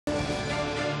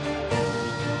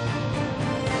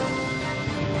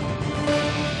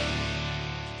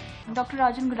Dr.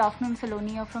 Rajan, good afternoon.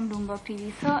 Salonia from Bloomberg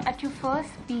TV. Sir, at your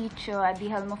first speech at the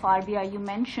helm of RBI, you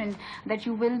mentioned that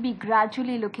you will be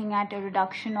gradually looking at a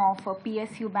reduction of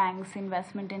PSU banks'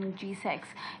 investment in GSECs.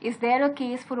 Is there a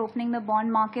case for opening the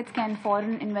bond markets? Can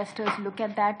foreign investors look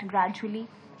at that gradually?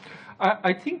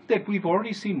 I think that we've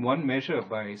already seen one measure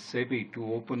by SEBI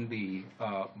to open the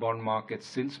bond market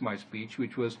since my speech,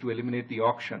 which was to eliminate the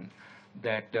auction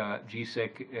that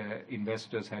GSEC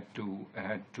investors had to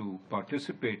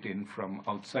participate in from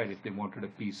outside if they wanted a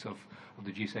piece of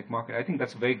the GSEC market. I think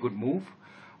that's a very good move.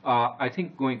 I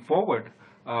think going forward,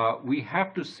 we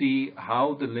have to see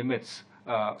how the limits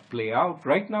play out.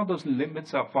 Right now, those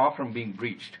limits are far from being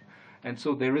breached, and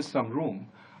so there is some room.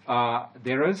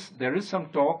 There is some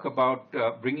talk about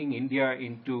bringing India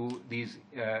into these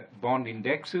bond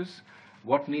indexes.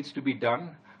 What needs to be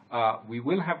done? We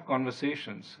will have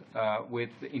conversations with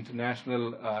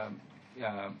international,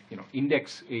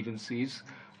 index agencies,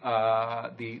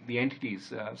 the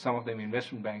entities, some of them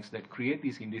investment banks that create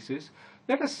these indices.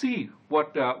 Let us see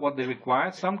what they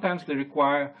require. Sometimes they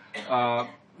require, a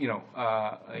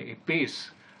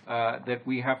pace that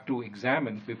we have to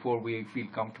examine before we feel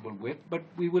comfortable with. But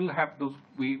we will have those.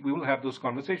 We will have those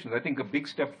conversations. I think a big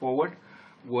step forward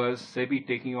was SEBI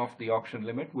taking off the auction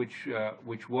limit, which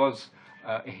was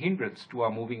a hindrance to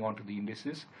our moving on to the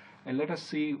indices. And let us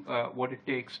see what it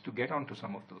takes to get onto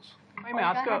some of those. I may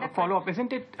ask a follow-up.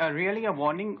 Isn't it really a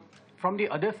warning from the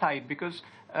other side? Because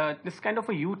this kind of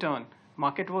a U-turn,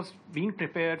 market was being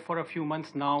prepared for a few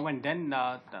months now, and then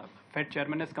the Fed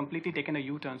chairman has completely taken a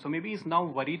U-turn. So maybe he's now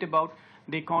worried about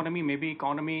the economy. Maybe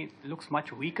economy looks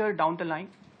much weaker down the line.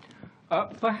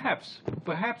 Perhaps,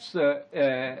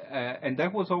 and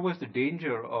that was always the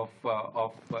danger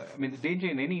the danger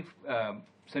in any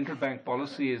central bank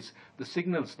policy is the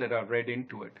signals that are read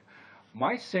into it.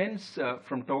 My sense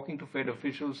from talking to Fed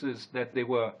officials is that they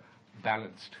were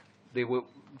balanced. They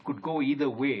could go either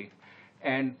way,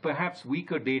 and perhaps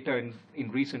weaker data in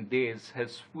recent days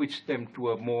has switched them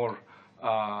to a more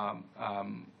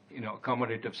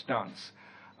accommodative stance.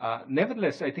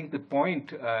 Nevertheless, I think the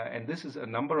point, and this is a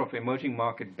number of emerging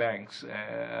market banks,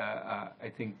 I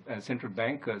think central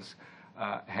bankers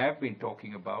have been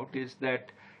talking about, is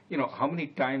that, how many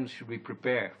times should we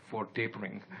prepare for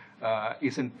tapering?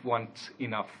 Isn't once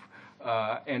enough?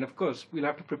 And of course, we'll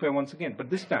have to prepare once again. But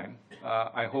this time,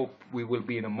 I hope we will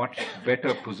be in a much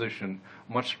better position,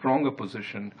 much stronger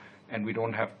position, and we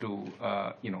don't have to,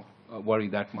 worry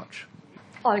that much.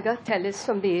 Olga Tellis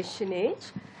from the Asian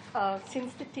Age.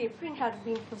 Since the tapering has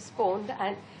been postponed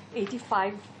and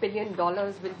 $85 billion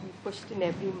will be pushed in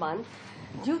every month,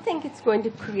 do you think it's going to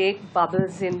create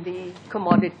bubbles in the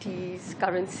commodities,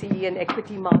 currency, and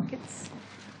equity markets?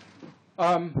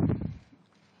 I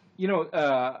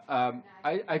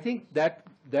think that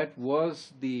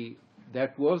was the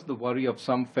worry of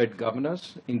some Fed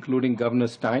governors, including Governor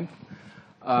Stein,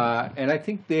 and I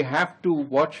think they have to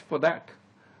watch for that.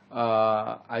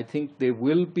 I think there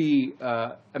will be,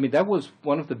 that was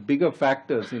one of the bigger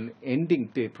factors in ending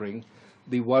tapering,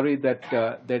 the worry that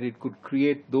it could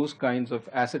create those kinds of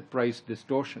asset price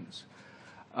distortions.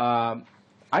 I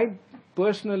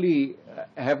personally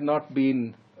have not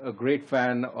been a great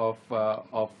fan of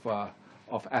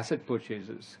asset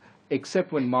purchases,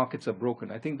 except when markets are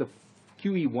broken. I think the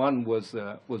QE1 was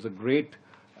a great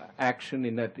action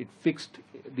in that it fixed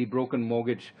the broken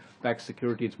mortgage-backed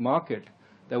securities market.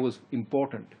 That was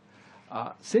important.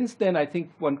 Since then, I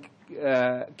think one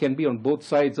can be on both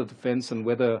sides of the fence on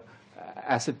whether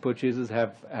asset purchases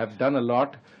have done a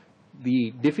lot.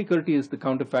 The difficulty is the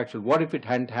counterfactual. What if it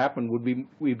hadn't happened? Would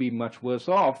we be much worse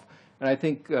off? And I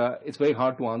think it's very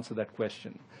hard to answer that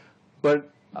question. But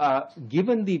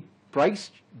given the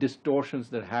price distortions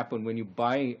that happen when you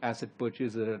buy asset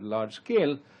purchases at a large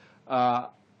scale, I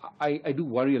do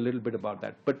worry a little bit about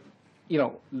that. But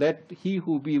let he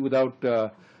who be without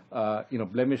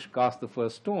blemish cast the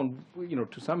first stone.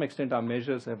 To some extent, our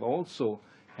measures have also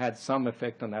had some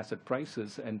effect on asset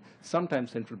prices, and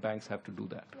sometimes central banks have to do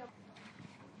that.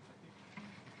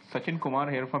 Sachin Kumar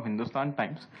here from Hindustan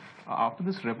Times. After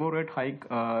this repo rate hike,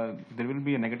 there will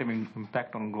be a negative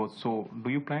impact on growth. So, do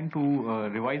you plan to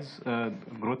revise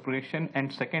growth projection?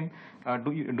 And second,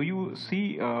 do you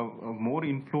see more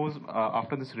inflows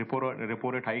after this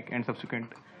repo rate hike and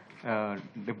subsequent?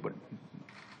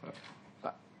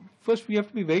 First, we have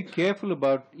to be very careful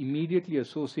about immediately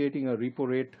associating a repo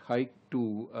rate hike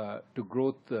to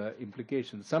growth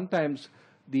implications. Sometimes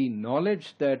the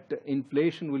knowledge that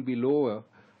inflation will be lower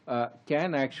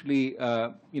can actually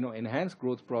enhance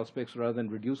growth prospects rather than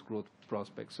reduce growth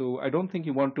prospects. So I don't think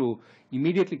you want to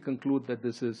immediately conclude that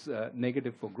this is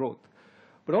negative for growth.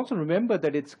 But also remember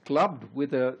that it's clubbed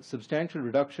with a substantial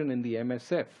reduction in the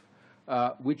MSF,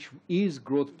 which is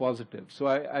growth positive. So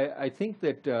I think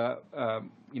that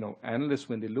analysts,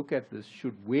 when they look at this,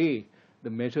 should weigh the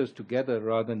measures together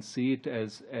rather than see it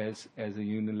as a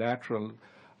unilateral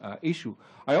issue.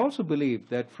 I also believe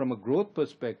that from a growth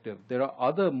perspective, there are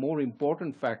other more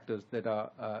important factors that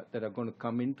are going to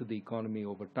come into the economy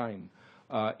over time,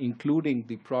 including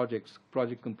the projects.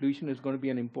 Project completion is going to be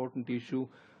an important issue.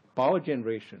 Power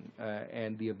generation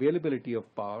and the availability of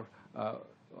power,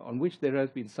 on which there has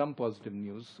been some positive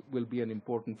news, will be an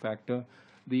important factor.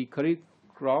 The kharif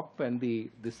crop and the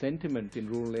sentiment in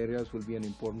rural areas will be an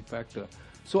important factor.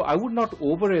 So I would not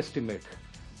overestimate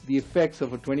the effects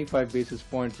of a 25 basis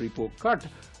point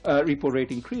repo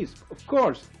rate increase. Of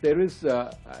course, there is,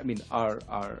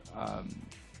 our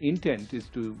intent is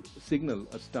to signal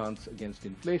a stance against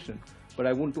inflation, but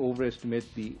I wouldn't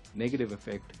overestimate the negative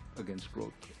effect against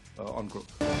growth, on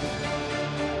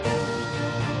growth.